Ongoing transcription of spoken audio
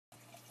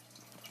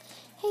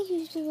Hey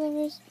YouTube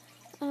lovers,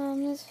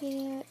 this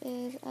video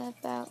is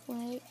about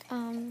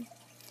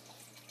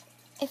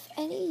if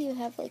any of you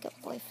have like a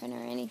boyfriend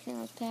or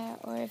anything like that,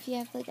 or if you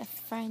have like a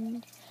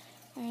friend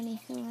or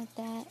anything like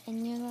that,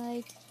 and you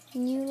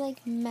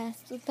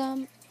mess with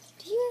them,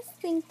 do you guys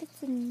think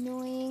that's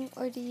annoying,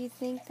 or do you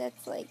think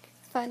that's like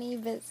funny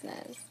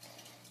business?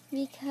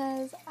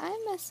 Because I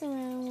mess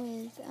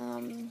around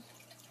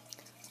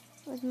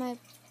with my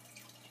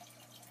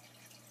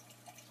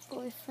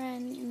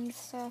boyfriend and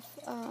stuff,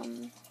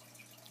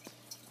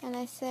 and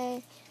I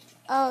say,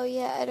 oh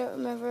yeah, I don't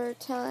remember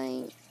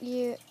telling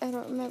you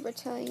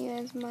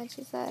as much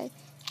as I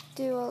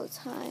do all the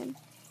time.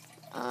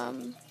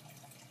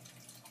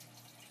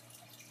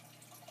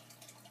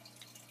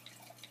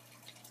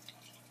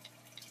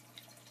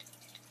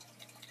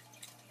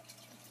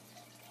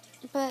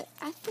 But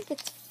I think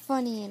it's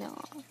funny and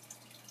all.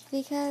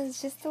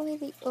 Because just the way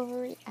they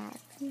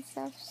overreact and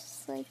stuff, it's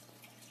just like,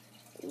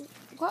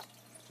 what?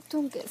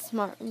 Don't get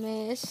smart,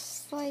 man.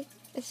 It's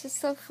just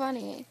so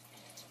funny.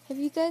 Have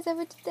you guys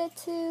ever did that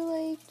to,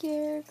 like,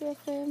 your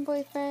girlfriend,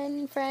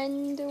 boyfriend,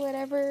 friend, or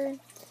whatever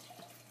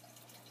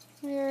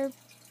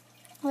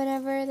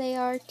they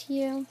are to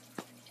you?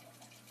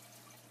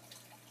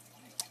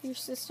 Your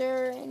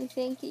sister or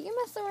anything? Do you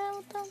mess around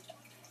with them?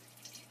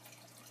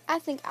 I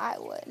think I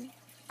would.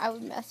 I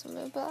would mess with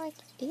them, but, like,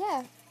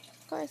 yeah,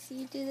 of course,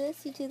 you do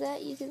this, you do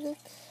that, you do this.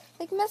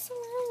 Like, mess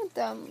around with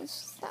them.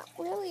 It's just not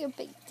really a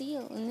big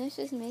deal, and it's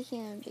just making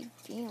it a big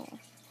deal.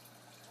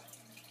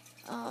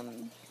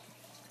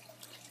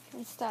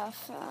 And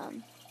stuff,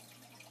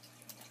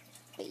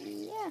 but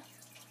yeah.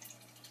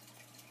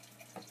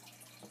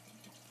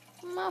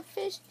 My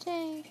fish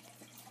tank.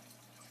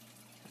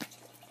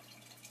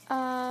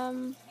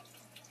 But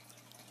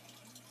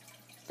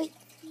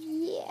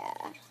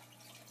yeah.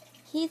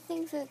 He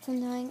thinks it's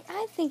annoying.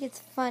 I think it's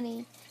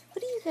funny.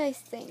 What do you guys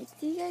think?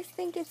 Do you guys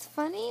think it's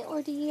funny,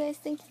 or do you guys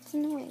think it's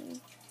annoying?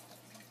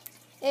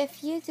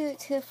 If you do it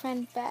to a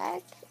friend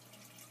back,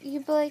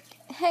 you'd be like,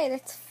 hey,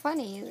 that's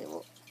funny.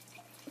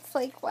 It's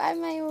like, why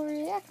am I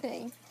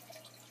overreacting?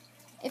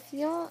 If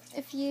you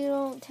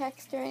don't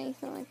text or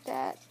anything like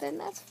that, then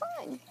that's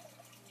fine.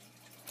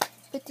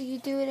 But do you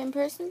do it in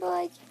person? Be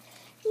like,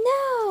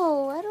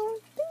 no, I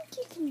don't think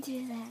you can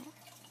do that.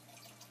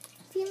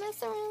 Do you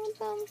mess around with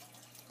them?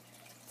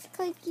 It's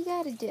like, you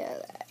gotta do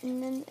that.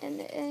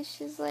 And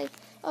she's like,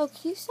 oh,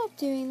 can you stop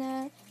doing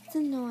that? It's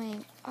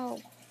annoying. Oh,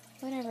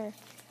 whatever.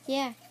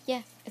 Yeah,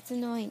 it's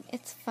annoying.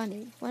 It's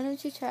funny. Why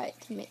don't you try it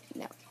to me?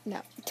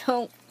 No,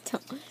 don't.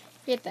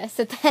 Forget that I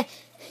said that.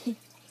 He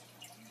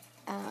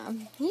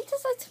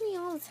does that to me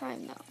all the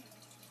time, though.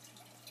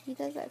 He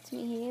does that to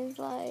me. He is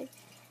like,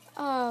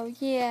 oh,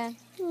 yeah.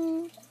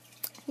 He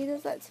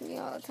does that to me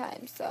all the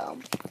time, so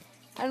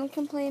I don't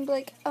complain, but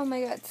like, oh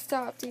my god,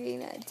 stop doing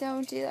that.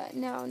 Don't do that.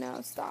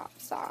 No, stop.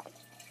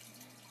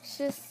 It's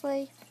just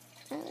like,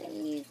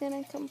 really, you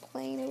gonna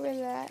complain over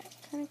that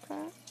kind of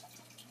crap?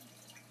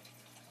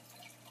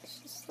 It's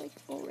just like,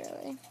 oh,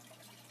 really?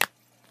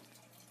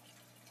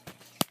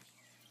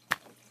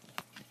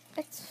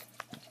 It's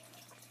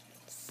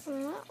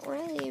not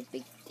really a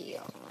big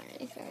deal or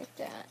anything like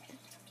that.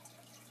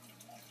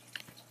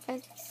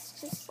 It's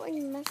just like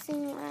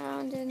messing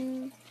around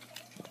and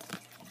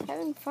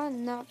having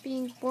fun, not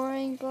being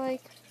boring, but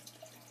like,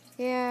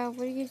 yeah,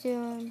 what are you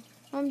doing?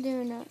 I'm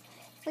doing that.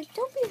 Like,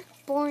 don't be a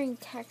boring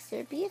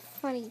texter. Be a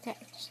funny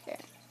texter.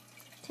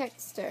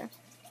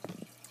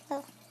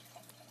 Oh,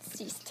 it's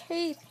these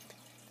teeth.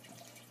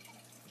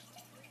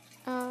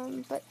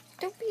 But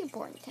don't be a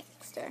boring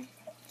texter.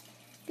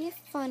 Be a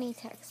funny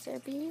texter.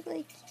 Be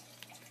like,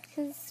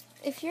 because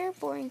if you're a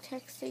boring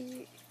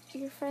texter,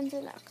 your friends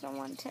are not gonna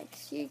want to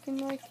text you. You can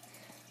be like,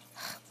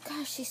 oh,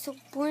 gosh, she's so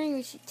boring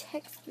when she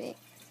texts me.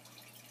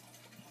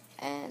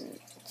 And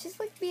just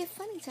like, be a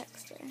funny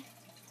texter.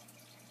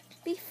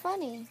 Be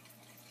funny.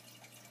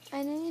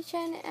 I know you're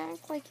trying to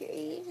act like your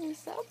age and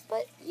stuff,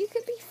 but you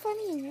could be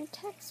funny in your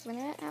text when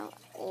how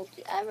old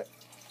you ever,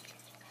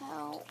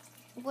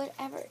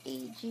 whatever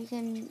age you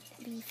can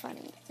be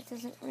funny. It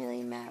doesn't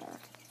really matter.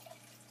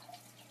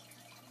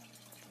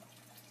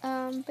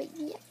 But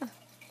yeah,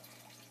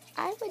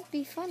 I would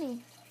be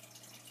funny.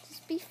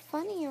 Just be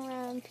funny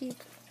around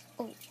people.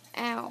 Oh,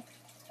 ow.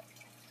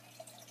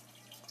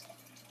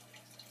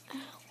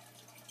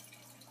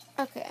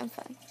 Okay, I'm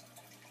fine.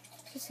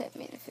 Just hit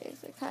me in the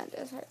face. It kind of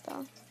does hurt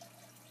though.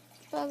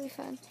 But I'll be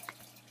fine.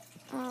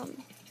 But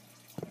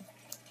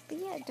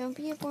yeah, don't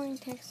be a boring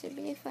texter.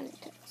 Be a funny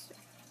texter.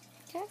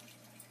 Okay?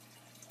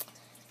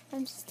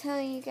 I'm just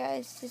telling you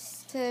guys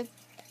just to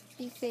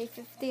be safe.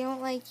 If they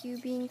don't like you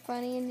being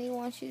funny and they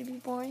want you to be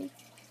boring,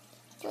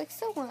 like,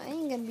 so what? I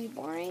ain't gonna be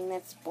boring.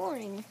 That's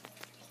boring.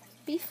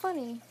 Be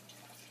funny.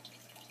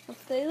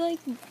 If they like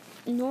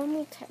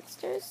normal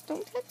texters,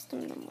 don't text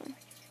them no more.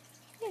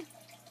 Yeah.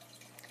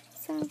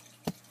 So,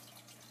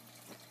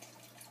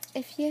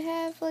 if you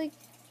have like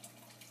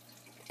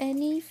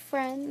any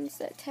friends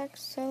that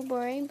text so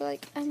boring, be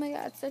like, oh my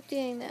god, stop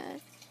doing that.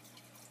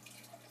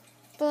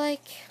 But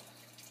like,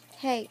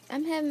 hey,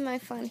 I'm having my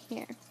fun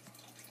here.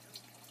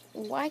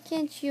 why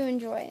can't you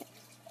enjoy it?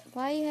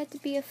 Why you have to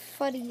be a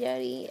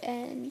fuddy-duddy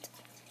and,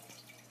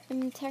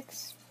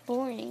 text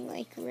boring?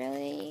 Like,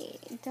 really?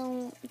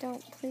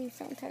 Please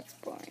don't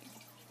text boring.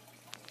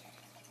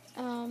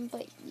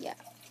 But yeah,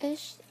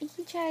 he's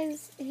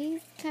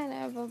kind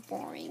of a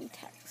boring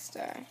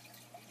texter.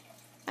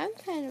 I'm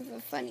kind of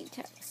a funny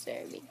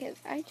texter because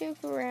I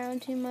joke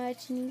around too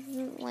much and he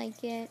doesn't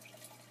like it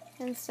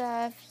and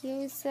stuff. He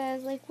always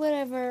says, like,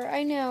 whatever,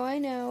 I know,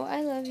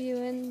 I love you,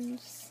 and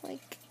just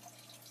like,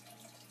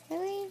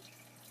 really?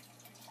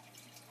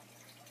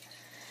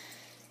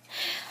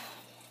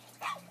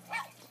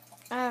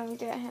 I don't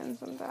get him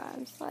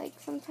sometimes. Like,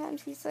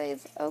 sometimes he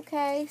says,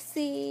 okay,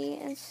 see,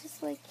 and it's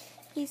just like,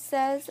 he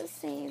says the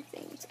same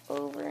things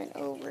over and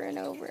over and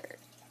over.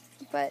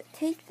 But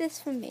take this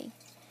from me.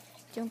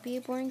 Don't be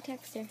a boring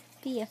texter.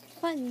 Be a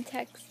fun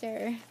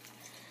texter.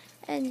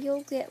 And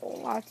you'll get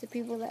lots of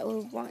people that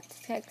will want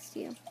to text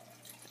you.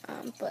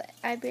 But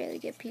I barely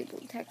get people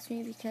to text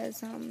me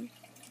because, I'm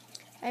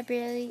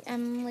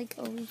like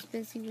always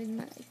busy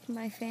with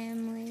my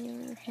family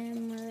or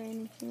him or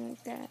anything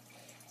like that.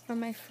 Or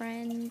my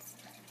friends.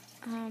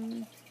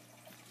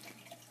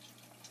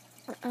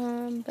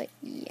 But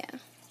yeah.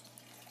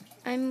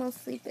 I'm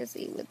mostly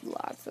busy with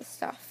lots of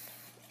stuff.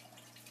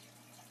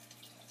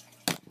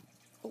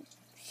 Oh,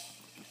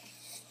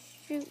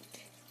 shoot.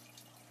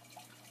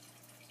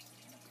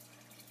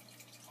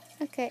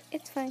 Okay,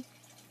 it's fine.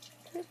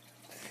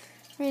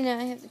 Right now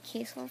I have the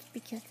case off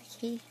because the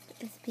case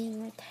is being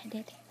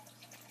retarded.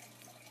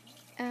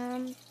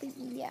 But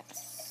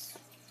yes.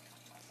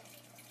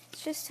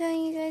 Just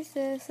telling you guys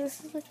this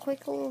is a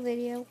quick little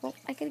video. Well,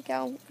 I gotta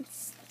go.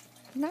 It's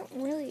not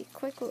really a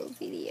quick little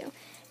video.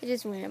 I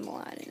just ramble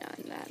on and on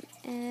and on.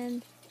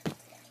 And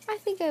I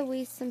think I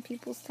waste some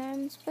people's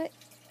times, but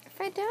if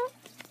I don't,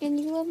 and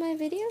you love my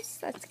videos,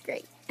 that's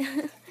great.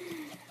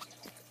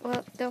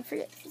 Well, don't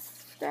forget to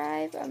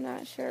subscribe. I'm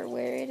not sure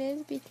where it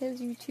is because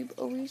YouTube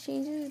always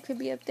changes. It could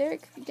be up there,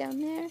 it could be down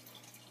there, it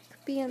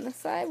could be on the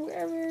side,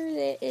 wherever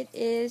it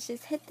is.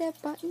 Just hit that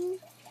button,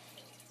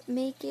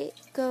 make it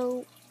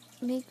go,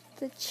 make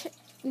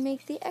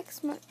the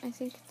X mark. I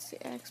think it's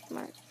the X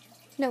mark.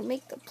 No,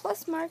 make the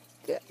plus mark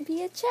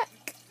be a check.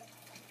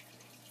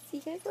 See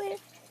you guys later.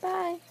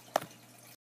 Bye.